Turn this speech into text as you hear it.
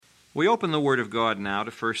We open the Word of God now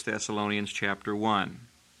to 1 Thessalonians chapter 1.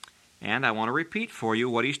 And I want to repeat for you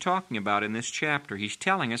what he's talking about in this chapter. He's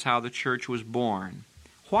telling us how the church was born.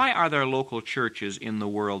 Why are there local churches in the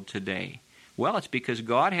world today? Well, it's because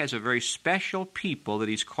God has a very special people that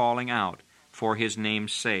he's calling out for his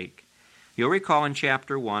name's sake. You'll recall in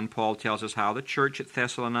chapter 1, Paul tells us how the church at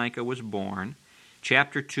Thessalonica was born.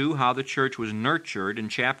 Chapter 2, how the church was nurtured. And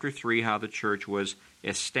chapter 3, how the church was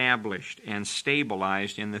established and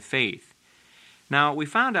stabilized in the faith. Now, we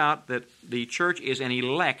found out that the church is an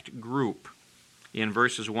elect group. In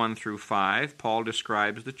verses 1 through 5, Paul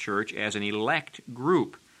describes the church as an elect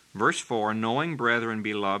group. Verse 4, knowing, brethren,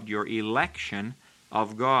 beloved, your election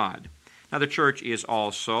of God. Now, the church is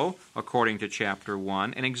also, according to chapter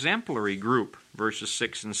 1, an exemplary group. Verses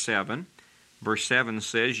 6 and 7. Verse 7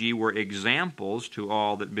 says, ye were examples to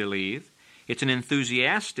all that believe. It's an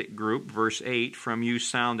enthusiastic group, verse 8, from you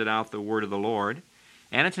sounded out the word of the Lord.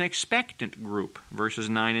 And it's an expectant group, verses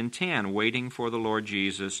 9 and 10, waiting for the Lord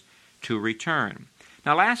Jesus to return.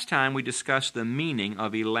 Now, last time we discussed the meaning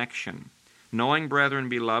of election. Knowing, brethren,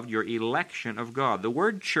 beloved, your election of God. The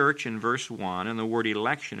word church in verse 1 and the word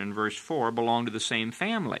election in verse 4 belong to the same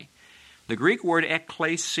family. The Greek word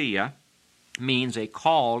ekklesia means a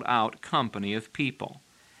called-out company of people.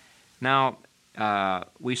 Now,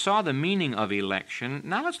 we saw the meaning of election.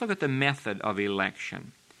 Now let's look at the method of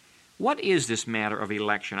election. What is this matter of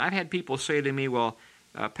election? I've had people say to me, well,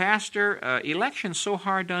 Pastor, election's so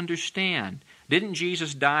hard to understand. Didn't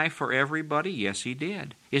Jesus die for everybody? Yes, he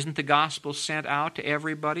did. Isn't the gospel sent out to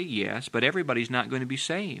everybody? Yes, but everybody's not going to be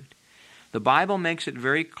saved. The Bible makes it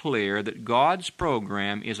very clear that God's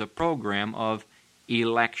program is a program of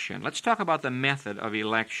election. Let's talk about the method of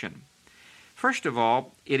election. First of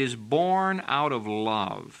all, it is born out of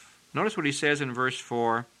love. Notice what he says in verse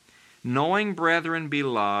 4, knowing, brethren,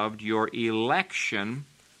 beloved, your election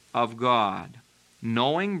of God.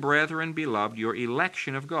 Knowing, brethren, beloved, your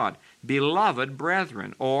election of God. Beloved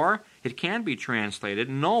brethren, or it can be translated,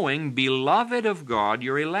 knowing, beloved of God,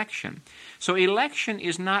 your election. So election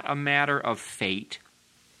is not a matter of fate.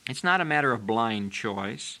 It's not a matter of blind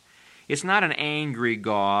choice. It's not an angry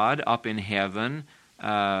God up in heaven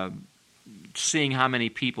seeing how many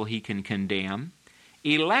people he can condemn.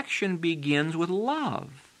 Election begins with love.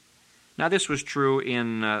 Now, this was true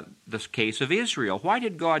in the case of Israel. Why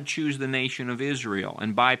did God choose the nation of Israel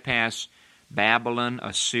and bypass Babylon,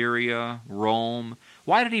 Assyria, Rome?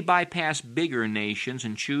 Why did he bypass bigger nations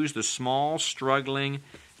and choose the small, struggling,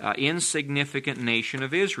 insignificant nation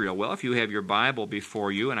of Israel? Well, if you have your Bible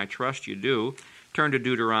before you, and I trust you do, turn to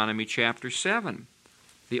Deuteronomy chapter 7.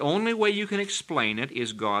 The only way you can explain it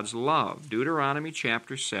is God's love. Deuteronomy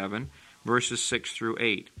chapter 7, verses 6 through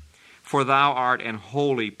 8. For thou art an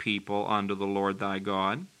holy people unto the Lord thy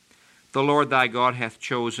God. The Lord thy God hath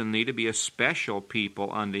chosen thee to be a special people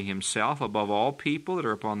unto himself above all people that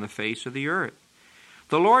are upon the face of the earth.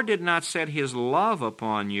 The Lord did not set his love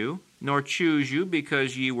upon you, nor choose you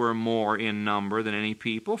because ye were more in number than any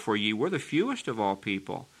people, for ye were the fewest of all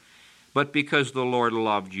people. But because the Lord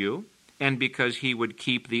loved you, and because he would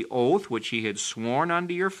keep the oath which he had sworn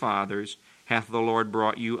unto your fathers, hath the Lord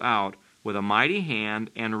brought you out with a mighty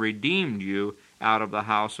hand, and redeemed you out of the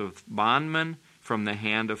house of bondmen from the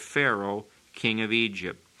hand of Pharaoh, king of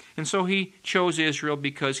Egypt. And so he chose Israel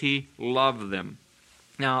because he loved them.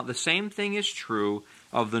 Now, the same thing is true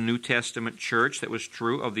of the New Testament church that was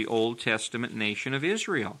true of the Old Testament nation of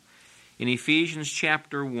Israel. In Ephesians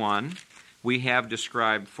chapter 1, we have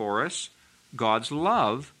described for us God's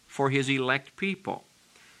love for his elect people.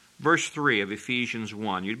 Verse 3 of Ephesians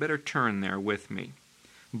 1. You'd better turn there with me.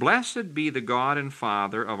 Blessed be the God and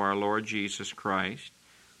Father of our Lord Jesus Christ,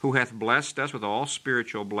 who hath blessed us with all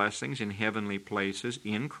spiritual blessings in heavenly places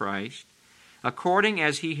in Christ, according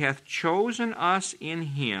as he hath chosen us in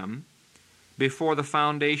him before the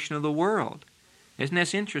foundation of the world. Isn't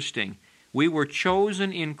this interesting? We were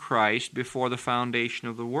chosen in Christ before the foundation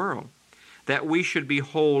of the world, that we should be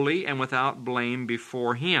holy and without blame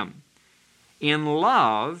before him. In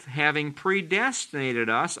love, having predestinated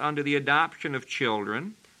us unto the adoption of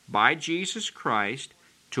children by Jesus Christ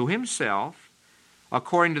to himself,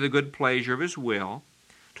 according to the good pleasure of his will,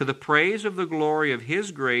 to the praise of the glory of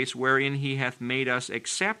his grace, wherein he hath made us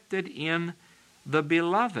accepted in the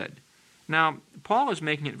beloved. Now, Paul is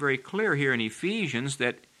making it very clear here in Ephesians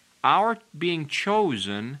that our being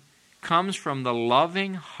chosen comes from the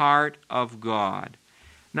loving heart of God.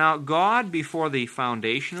 Now, God, before the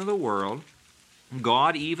foundation of the world,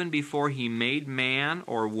 God, even before he made man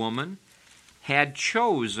or woman, had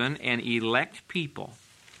chosen an elect people.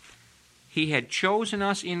 He had chosen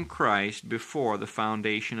us in Christ before the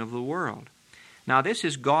foundation of the world. Now, this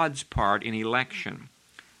is God's part in election.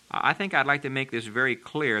 I think I'd like to make this very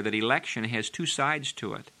clear that election has two sides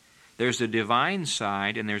to it. There's the divine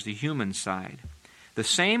side and there's the human side. The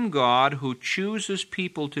same God who chooses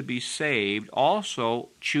people to be saved also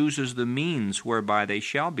chooses the means whereby they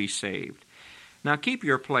shall be saved. Now keep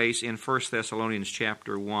your place in 1 Thessalonians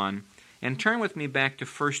chapter 1 and turn with me back to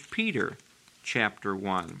 1 Peter chapter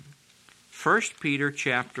 1. 1 Peter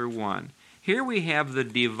chapter 1. Here we have the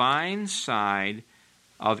divine side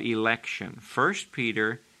of election. 1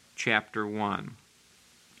 Peter chapter 1.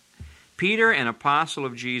 Peter, an apostle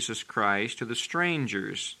of Jesus Christ, to the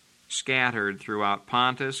strangers scattered throughout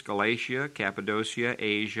Pontus, Galatia, Cappadocia,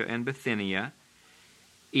 Asia, and Bithynia,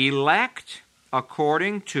 elect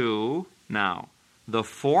according to, now, the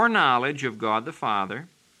foreknowledge of God the Father,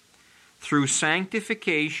 through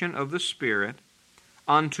sanctification of the Spirit,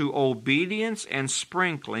 unto obedience and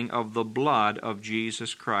sprinkling of the blood of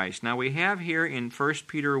Jesus Christ. Now we have here in 1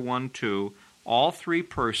 Peter 1:2 all three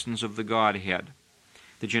persons of the Godhead.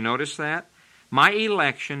 Did you notice that? My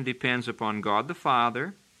election depends upon God the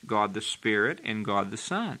Father, God the Spirit, and God the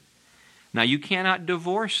Son. Now you cannot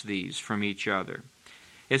divorce these from each other.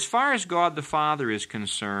 As far as God the Father is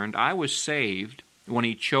concerned, I was saved when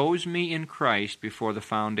He chose me in Christ before the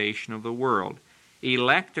foundation of the world.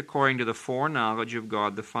 Elect according to the foreknowledge of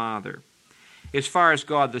God the Father. As far as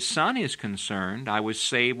God the Son is concerned, I was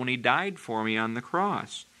saved when He died for me on the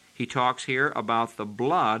cross. He talks here about the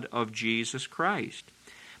blood of Jesus Christ.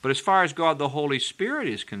 But as far as God the Holy Spirit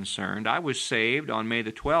is concerned, I was saved on May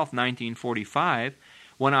the 12th, 1945,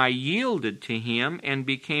 when I yielded to Him and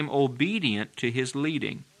became obedient to His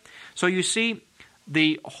leading. So you see,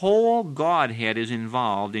 the whole Godhead is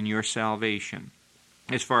involved in your salvation.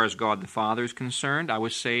 As far as God the Father is concerned, I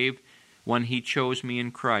was saved when He chose me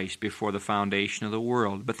in Christ before the foundation of the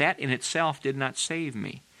world. But that in itself did not save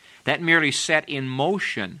me. That merely set in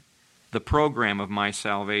motion the program of my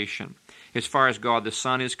salvation. As far as God the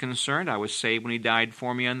Son is concerned, I was saved when He died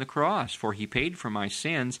for me on the cross, for He paid for my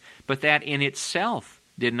sins, but that in itself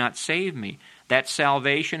did not save me. That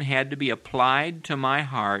salvation had to be applied to my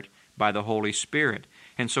heart by the Holy Spirit.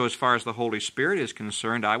 And so as far as the Holy Spirit is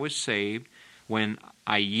concerned, I was saved when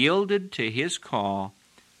I yielded to His call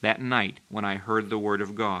that night when I heard the Word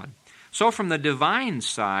of God. So from the divine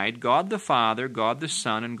side, God the Father, God the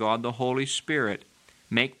Son, and God the Holy Spirit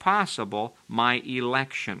make possible my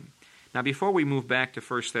election. Now before we move back to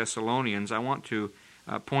 1 Thessalonians, I want to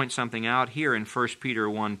point something out here in 1 Peter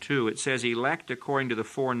 1:2. It says, elect according to the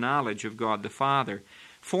foreknowledge of God the Father.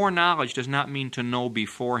 Foreknowledge does not mean to know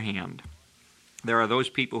beforehand. There are those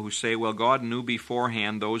people who say, well, God knew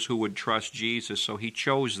beforehand those who would trust Jesus, so He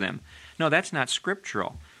chose them. No, that's not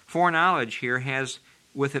scriptural. Foreknowledge here has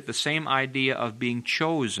with it the same idea of being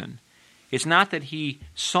chosen. It's not that He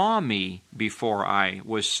saw me before I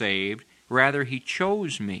was saved. Rather, He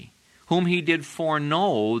chose me. Whom He did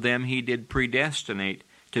foreknow, them He did predestinate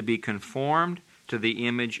to be conformed to the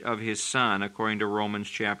image of His Son, according to Romans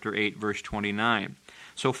chapter 8, verse 29.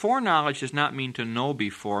 So foreknowledge does not mean to know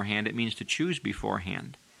beforehand, it means to choose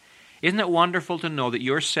beforehand. Isn't it wonderful to know that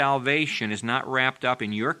your salvation is not wrapped up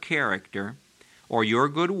in your character, or your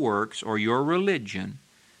good works, or your religion?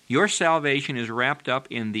 Your salvation is wrapped up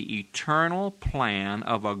in the eternal plan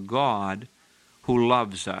of a God who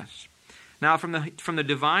loves us. Now, from the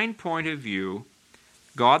divine point of view,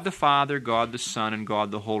 God the Father, God the Son, and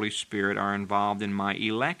God the Holy Spirit are involved in my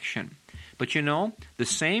election. But you know, the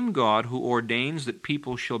same God who ordains that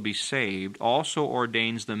people shall be saved also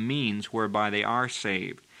ordains the means whereby they are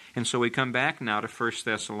saved. And so we come back now to 1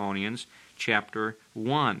 Thessalonians chapter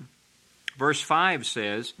 1. Verse 5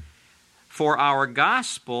 says, for our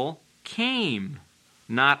gospel came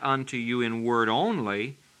not unto you in word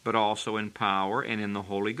only, but also in power and in the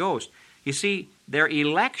Holy Ghost. You see, their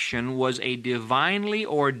election was a divinely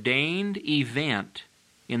ordained event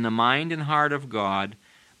in the mind and heart of God,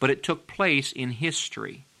 but it took place in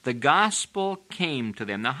history. The gospel came to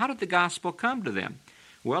them. Now, how did the gospel come to them?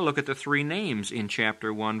 Well, look at the three names in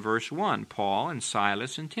chapter 1, verse 1, Paul and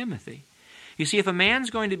Silas and Timothy. You see, if a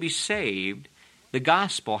man's going to be saved, the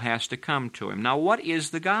gospel has to come to him. Now, what is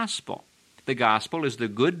the gospel? The gospel is the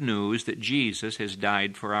good news that Jesus has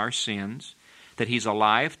died for our sins, that He's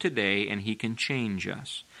alive today and He can change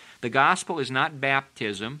us. The gospel is not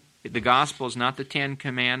baptism. The gospel is not the Ten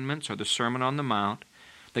Commandments or the Sermon on the Mount.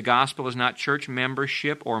 The gospel is not church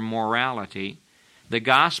membership or morality. The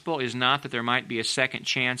gospel is not that there might be a second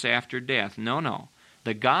chance after death. No.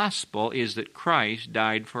 The gospel is that Christ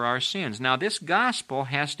died for our sins. Now, this gospel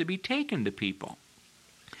has to be taken to people.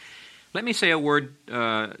 Let me say a word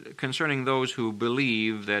concerning those who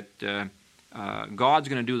believe that God's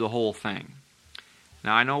going to do the whole thing.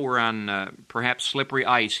 Now, I know we're on perhaps slippery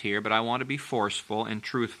ice here, but I want to be forceful and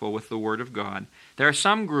truthful with the Word of God. There are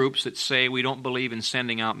some groups that say we don't believe in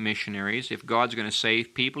sending out missionaries. If God's going to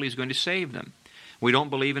save people, He's going to save them. We don't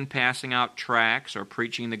believe in passing out tracts or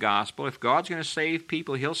preaching the gospel. If God's going to save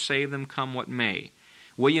people, He'll save them come what may.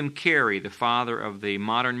 William Carey, the father of the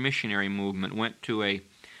modern missionary movement, went to a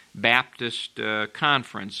Baptist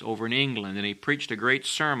conference over in England, and he preached a great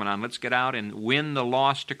sermon on let's get out and win the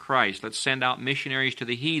lost to Christ. Let's send out missionaries to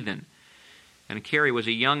the heathen. And Carey was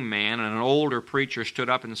a young man, and an older preacher stood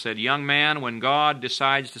up and said, "Young man, when God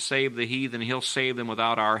decides to save the heathen, He'll save them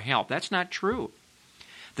without our help." That's not true.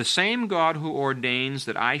 The same God who ordains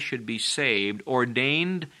that I should be saved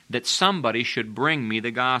ordained that somebody should bring me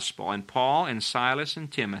the gospel. And Paul and Silas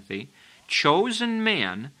and Timothy, chosen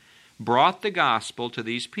men, brought the gospel to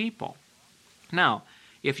these people. Now,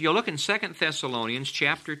 if you look in 2 Thessalonians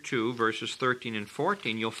chapter 2, verses 13 and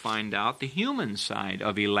 14, you'll find out the human side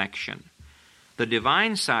of election. The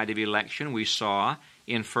divine side of election we saw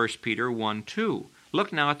in 1 Peter 1:2.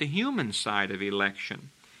 Look now at the human side of election.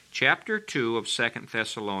 Chapter 2 of 2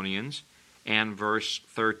 Thessalonians and verse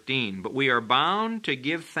 13. "But we are bound to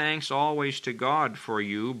give thanks always to God for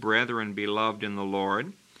you, brethren beloved in the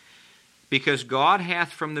Lord, because God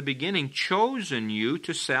hath from the beginning chosen you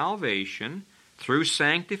to salvation through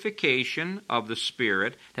sanctification of the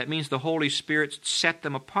Spirit." That means the Holy Spirit set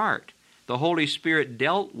them apart. The Holy Spirit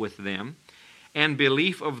dealt with them. "And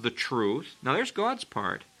belief of the truth." Now there's God's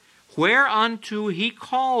part. "Whereunto He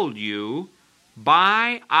called you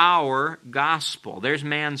by our gospel." There's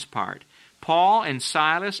man's part. Paul and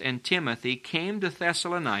Silas and Timothy came to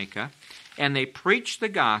Thessalonica, and they preached the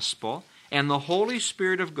gospel, and the Holy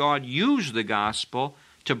Spirit of God used the gospel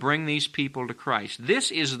to bring these people to Christ. This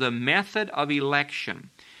is the method of election.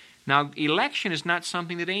 Now, election is not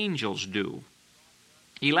something that angels do.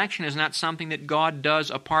 Election is not something that God does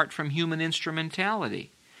apart from human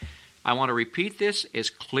instrumentality. I want to repeat this as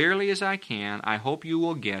clearly as I can. I hope you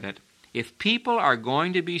will get it. If people are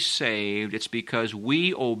going to be saved, it's because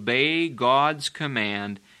we obey God's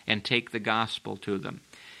command and take the gospel to them.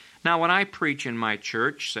 Now, when I preach in my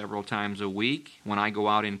church several times a week, when I go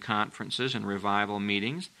out in conferences and revival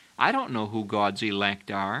meetings, I don't know who God's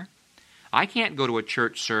elect are. I can't go to a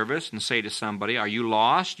church service and say to somebody, "Are you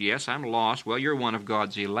lost?" "Yes, I'm lost." "Well, you're one of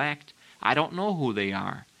God's elect." I don't know who they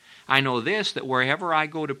are. I know this, that wherever I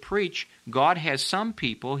go to preach, God has some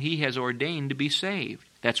people He has ordained to be saved.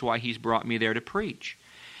 That's why He's brought me there to preach.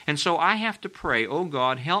 And so I have to pray, "Oh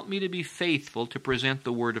God, help me to be faithful to present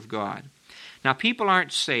the Word of God." Now, people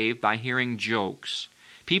aren't saved by hearing jokes.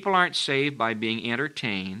 People aren't saved by being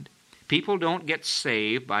entertained. People don't get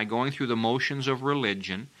saved by going through the motions of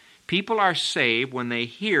religion. People are saved when they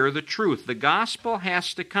hear the truth. The gospel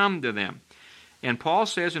has to come to them. And Paul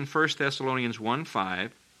says in 1 Thessalonians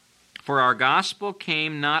 1:5, "For our gospel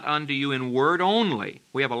came not unto you in word only."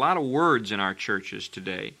 We have a lot of words in our churches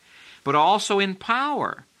today. "But also in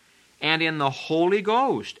power, and in the Holy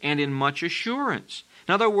Ghost, and in much assurance."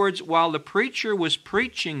 In other words, while the preacher was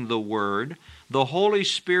preaching the Word, the Holy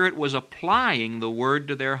Spirit was applying the Word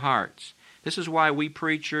to their hearts. This is why we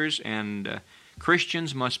preachers and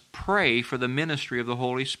Christians must pray for the ministry of the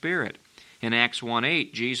Holy Spirit. In Acts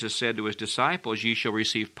 1:8, Jesus said to His disciples, "Ye shall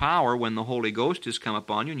receive power when the Holy Ghost is come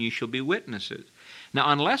upon you, and ye shall be witnesses." Now,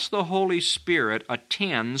 unless the Holy Spirit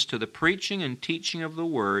attends to the preaching and teaching of the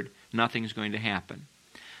Word, nothing's going to happen.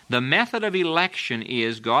 The method of election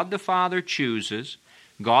is God the Father chooses,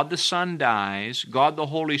 God the Son dies, God the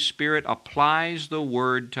Holy Spirit applies the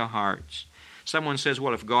Word to hearts. Someone says,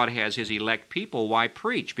 "Well, if God has His elect people, why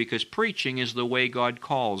preach?" Because preaching is the way God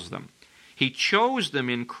calls them. He chose them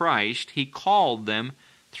in Christ. He called them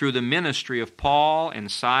through the ministry of Paul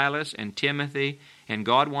and Silas and Timothy, and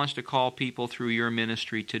God wants to call people through your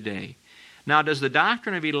ministry today. Now, does the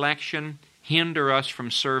doctrine of election hinder us from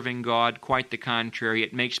serving God? Quite the contrary.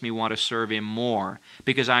 It makes me want to serve Him more,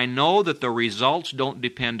 because I know that the results don't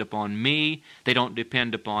depend upon me. They don't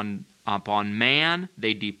depend upon man.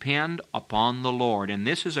 They depend upon the Lord, and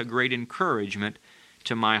this is a great encouragement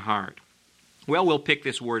to my heart. Well, we'll pick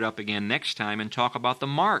this word up again next time and talk about the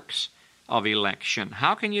marks of election.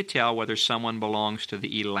 How can you tell whether someone belongs to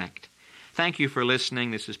the elect? Thank you for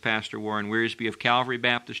listening. This is Pastor Warren Wiersbe of Calvary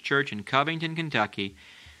Baptist Church in Covington, Kentucky.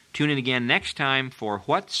 Tune in again next time for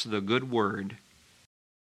What's the Good Word?